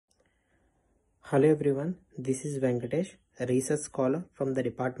Hello everyone, this is Venkatesh, a research scholar from the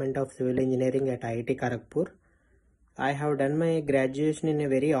Department of Civil Engineering at IIT Kharagpur. I have done my graduation in a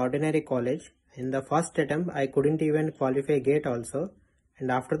very ordinary college. In the first attempt, I couldn't even qualify GATE also. And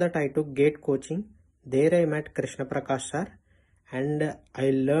after that, I took GATE coaching. There I met Krishna Prakash sir and I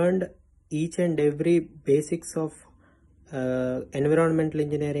learned each and every basics of environmental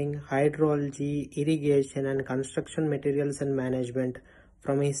engineering, hydrology, irrigation and construction materials and management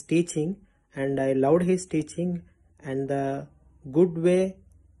from his teaching, and I loved his teaching. And the good way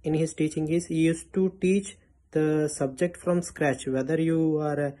in his teaching is he used to teach the subject from scratch. Whether you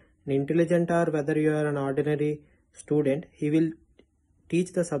are an intelligent or whether you are an ordinary student, he will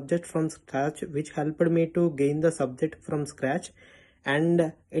teach the subject from scratch, which helped me to gain the subject from scratch,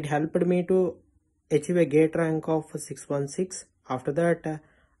 and it helped me to achieve a GATE rank of 616. After that,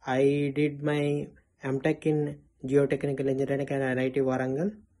 I did my MTech in Geotechnical Engineering at IIT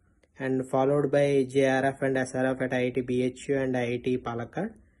Warangal, and followed by JRF and SRF at IIT BHU and IIT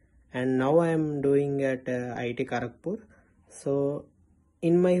Palakkad, and now I am doing at IIT Kharagpur. So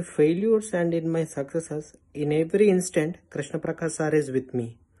in my failures and in my successes, in every instant Krishna Prakash sir is with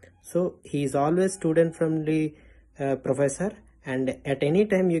me. So he is always student friendly professor, and at any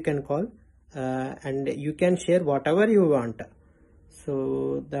time you can call and you can share whatever you want.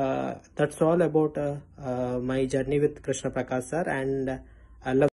 So that's all about my journey with Krishna Prakash sir, and I love